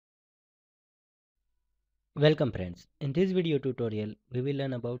 Welcome friends. In this video tutorial, we will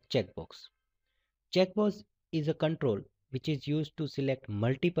learn about checkbox. Checkbox is a control which is used to select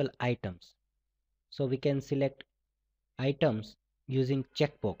multiple items. So we can select items using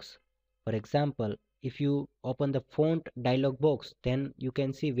checkbox. For example, if you open the font dialog box, then you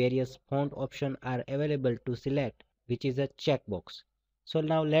can see various font options are available to select, which is a checkbox. So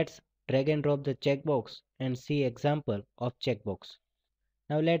now let's drag and drop the checkbox and see example of checkbox.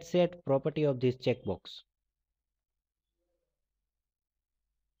 Now let's set property of this checkbox.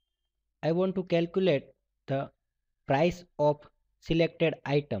 I want to calculate the price of selected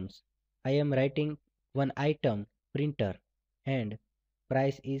items. I am writing one item printer and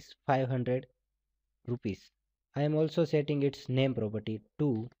price is 500 rupees. I am also setting its name property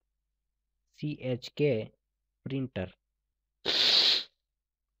to chk printer.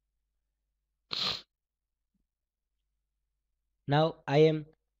 Now I am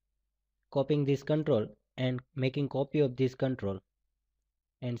copying this control and making copy of this control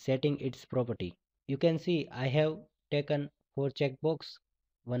and setting its property. You can see I have taken 4 checkbox,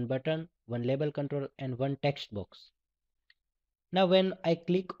 one button, one label control and one text box. Now when I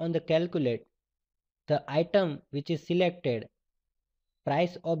click on the calculate, the item which is selected,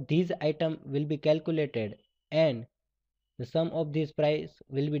 price of these item will be calculated and the sum of this price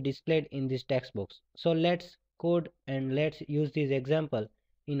will be displayed in this text box. So let's code and let's use this example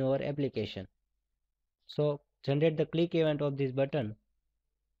in our application. So generate the click event of this button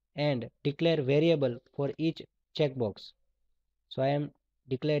and declare variable for each checkbox. So I am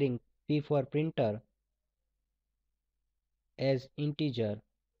declaring p for printer as integer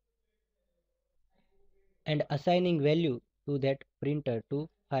and assigning value to that printer to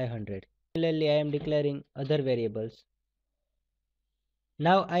 500. Similarly, I am declaring other variables.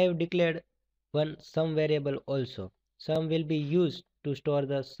 Now I have declared one sum variable also. Sum will be used to store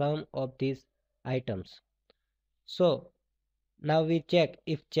the sum of these items. So now we check,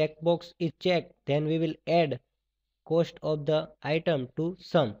 if checkbox is checked, then we will add cost of the item to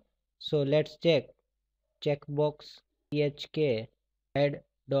sum. So let's check checkbox chk add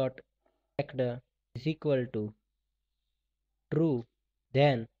dot checked is equal to true,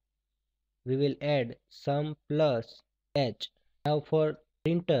 then we will add sum plus h. Now for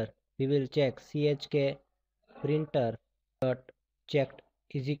printer we will check chk printer dot checked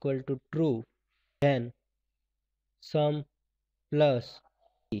is equal to true, then sum plus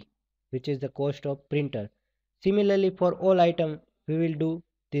p, which is the cost of printer. Similarly for all item we will do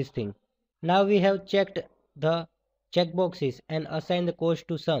this thing. Now we have checked the checkboxes and assigned the cost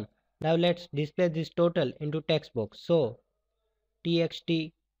to sum. Now let's display this total into text box. So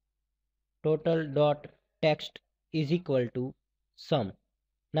txt total dot text is equal to sum.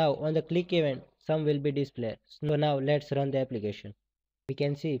 Now on the click event sum will be displayed. So now let's run the application. We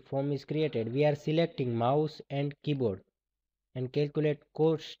can see form is created. We are selecting mouse and keyboard and calculate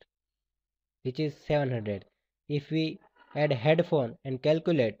cost, which is 700. If we add headphone and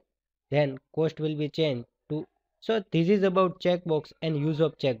calculate, then cost will be changed to. So this is about checkbox and use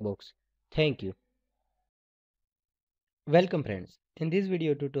of checkbox. Thank you. Welcome friends. In this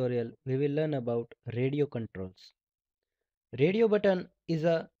video tutorial we will learn about radio controls. Radio button is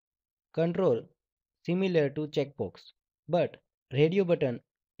a control similar to checkbox, but radio button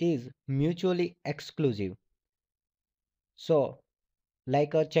is mutually exclusive. So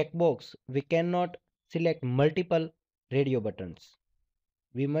like a checkbox, we cannot select multiple radio buttons.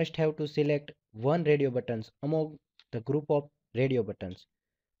 We must have to select one radio buttons among the group of radio buttons.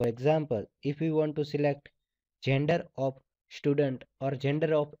 For example, if we want to select gender of student or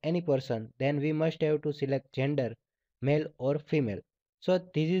gender of any person, then we must have to select gender male or female. So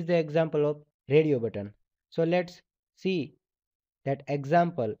this is the example of radio button. So let's see that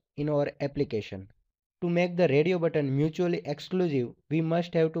example in our application. To make the radio button mutually exclusive, we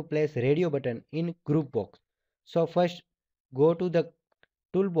must have to place radio button in group box. So first go to the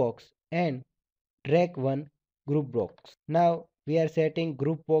toolbox and drag one group box. Now we are setting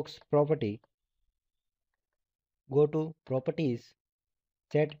group box property. Go to properties,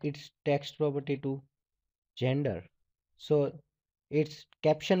 set its text property to gender. So its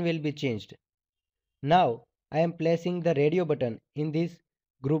caption will be changed. Now I am placing the radio button in this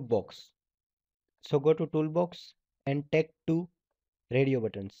group box. So go to toolbox and take two radio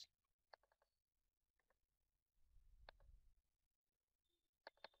buttons.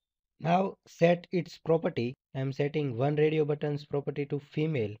 Now set its property. I am setting one radio button's property to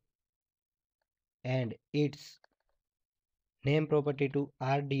female and its name property to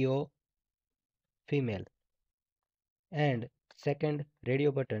RDO female, and second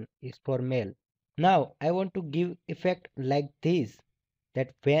radio button is for male. Now I want to give effect like this,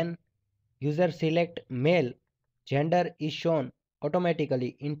 that when user select male, gender is shown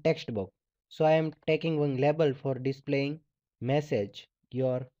automatically in text box. So I am taking one label for displaying message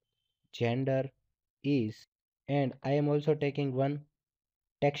your gender is, and I am also taking one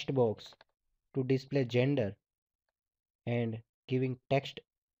text box to display gender and giving text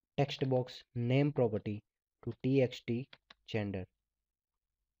box name property to txt gender.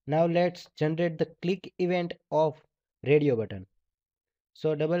 Now let's generate the click event of radio button.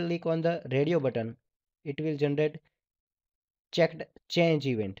 So double click on the radio button, it will generate checked change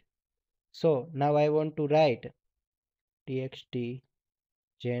event. So now I want to write txt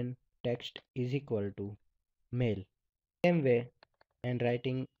gen text is equal to male. Same way and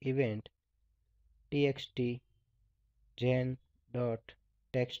writing event txt gen dot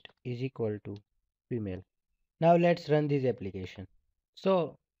text is equal to female. Now let's run this application.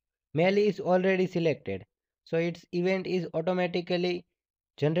 So male is already selected, so its event is automatically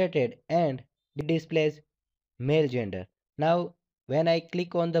generated and it displays male gender. Now when I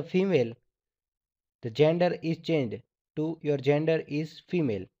click on the female, the gender is changed to your gender is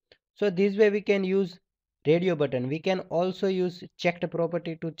female. So this way we can use radio button. We can also use checked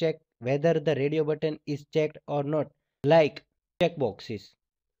property to check whether the radio button is checked or not, like checkboxes.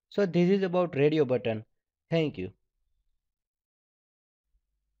 So this is about radio button. Thank you.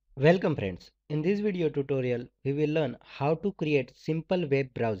 Welcome friends. In this video tutorial, we will learn how to create simple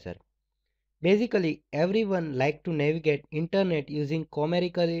web browser. Basically, everyone like to navigate internet using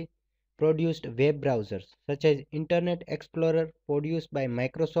commercially produced web browsers such as Internet Explorer produced by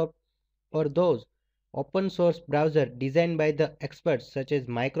Microsoft or those open source browser designed by the experts such as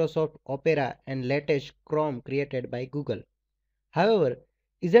Microsoft Opera and latest Chrome created by Google. However,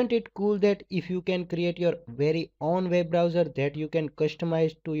 isn't it cool that if you can create your very own web browser that you can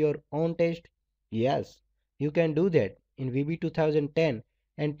customize to your own taste? Yes, you can do that in VB 2010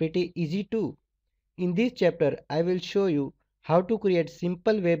 and pretty easy too. In this chapter, I will show you how to create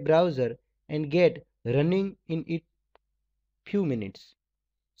simple web browser and get running in it few minutes.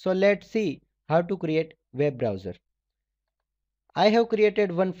 So let's see how to create web browser. I have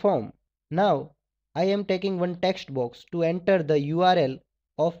created one form. Now I am taking one text box to enter the URL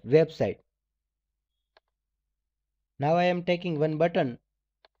of website. Now I am taking one button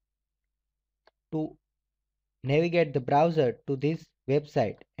to navigate the browser to this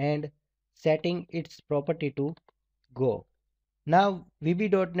website and setting its property to go. Now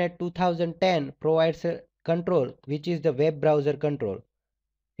VB.NET 2010 provides a control which is the web browser control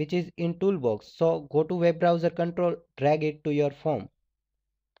which is in toolbox. So go to web browser control, drag it to your form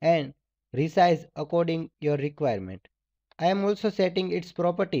and resize according your requirement. I am also setting its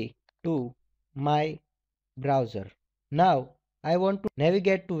property to my browser. Now I want to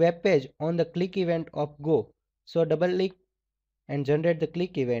navigate to web page on the click event of go. So double click and generate the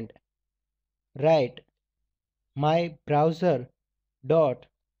click event. Write my browser dot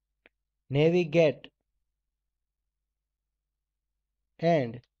navigate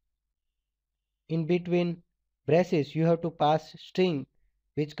and in between braces you have to pass string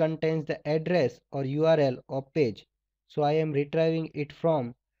which contains the address or URL of page. So I am retrieving it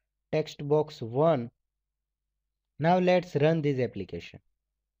from text box 1. Now let's run this application.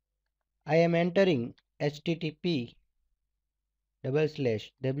 I am entering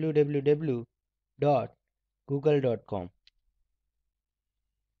http://www.google.com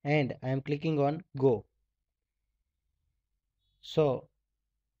and I am clicking on go. So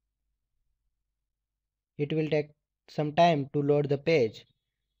it will take some time to load the page.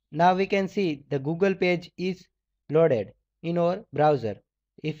 Now we can see the Google page is loaded in our browser.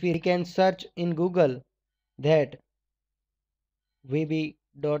 If we can search in Google that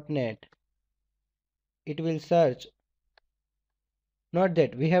VB.NET, it will search. Not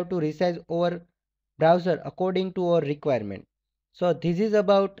that we have to resize our browser according to our requirement. So this is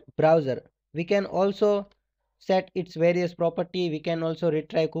about browser. We can also set its various property. We can also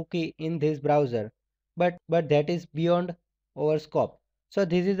retrieve cookie in this browser, but that is beyond our scope. So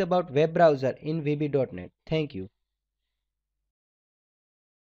this is about web browser in VB.NET. Thank you.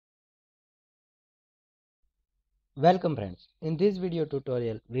 Welcome friends. In this video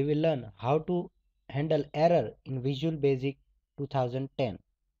tutorial, we will learn how to handle error in Visual Basic 2010.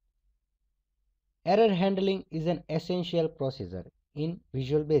 Error handling is an essential procedure in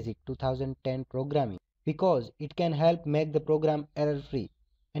Visual Basic 2010 programming because it can help make the program error-free.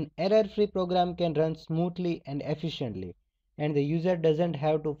 An error-free program can run smoothly and efficiently, and the user doesn't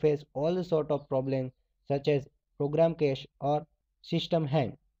have to face all the sort of problems such as program crash or system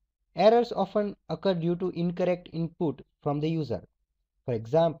hang. Errors often occur due to incorrect input from the user. For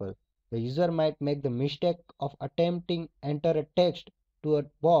example, the user might make the mistake of attempting enter a text to a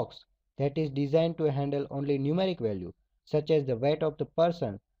box that is designed to handle only numeric value, such as the weight of the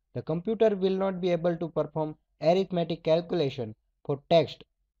person. The computer will not be able to perform arithmetic calculation for text,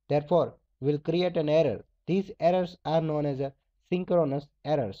 therefore will create an error. These errors are known as synchronous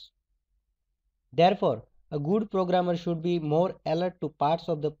errors. Therefore, a good programmer should be more alert to parts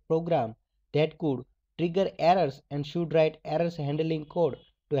of the program that could trigger errors and should write errors handling code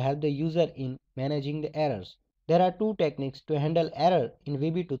to help the user in managing the errors. There are two techniques to handle error in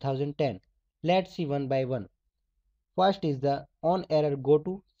VB 2010. Let's see one by one. First is the on error go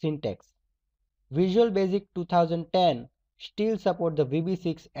to syntax. Visual Basic 2010 still support the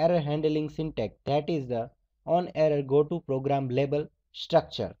VB6 error handling syntax, that is the on error go to program label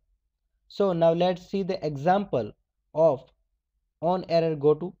structure. So now let's see the example of on error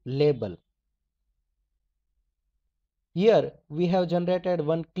go to label. Here we have generated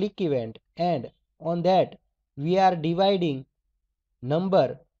one click event and on that we are dividing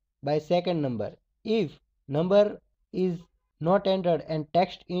number by second number. If number is not entered and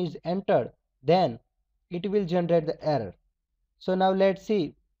text is entered, then it will generate the error. So now let's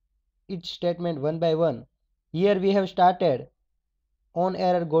see each statement one by one. Here we have started on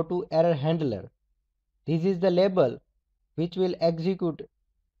error go to error handler. This is the label which will execute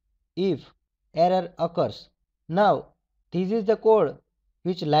if error occurs. Now this is the code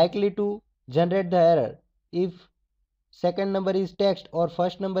which likely to generate the error. If second number is text or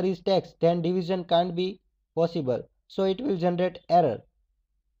first number is text, then division can't be possible, so it will generate error.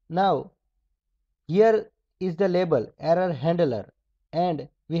 Now here is the label error handler, and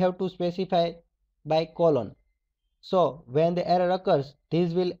we have to specify by colon. So when the error occurs,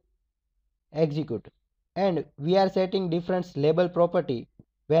 this will execute, and we are setting different label property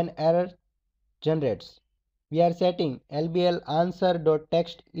when error generates. We are setting lbl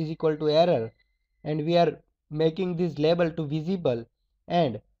answer.text is equal to error, and we are making this label to visible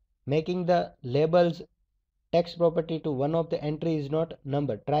and making the labels text property to one of the entry is not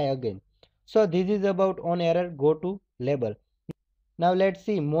number. Try again. So this is about on error go to label. Now let's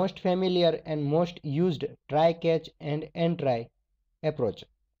see most familiar and most used try catch and end try approach.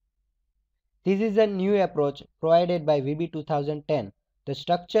 This is a new approach provided by VB 2010. The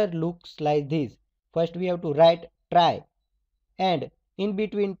structure looks like this. First we have to write try, and in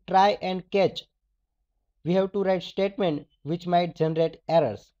between try and catch we have to write statement which might generate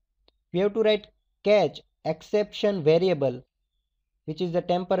errors. We have to write catch exception variable, which is the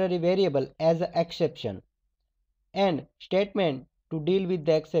temporary variable, as an exception, and statement to deal with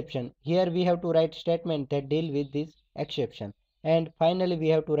the exception. Here we have to write statement that deal with this exception, and finally we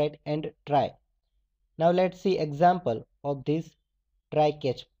have to write end try. Now let's see example of this try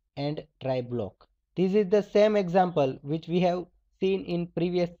catch and try block. This is the same example which we have seen in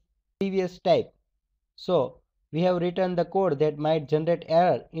previous type. So we have written the code that might generate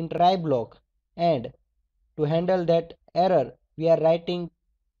error in try block, and to handle that error we are writing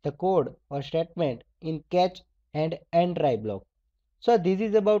the code or statement in catch and end try block. So this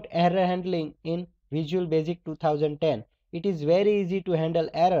is about error handling in Visual Basic 2010. It is very easy to handle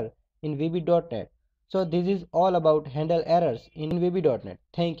error in VB.NET. So this is all about handle errors in VB.NET.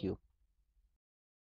 Thank you.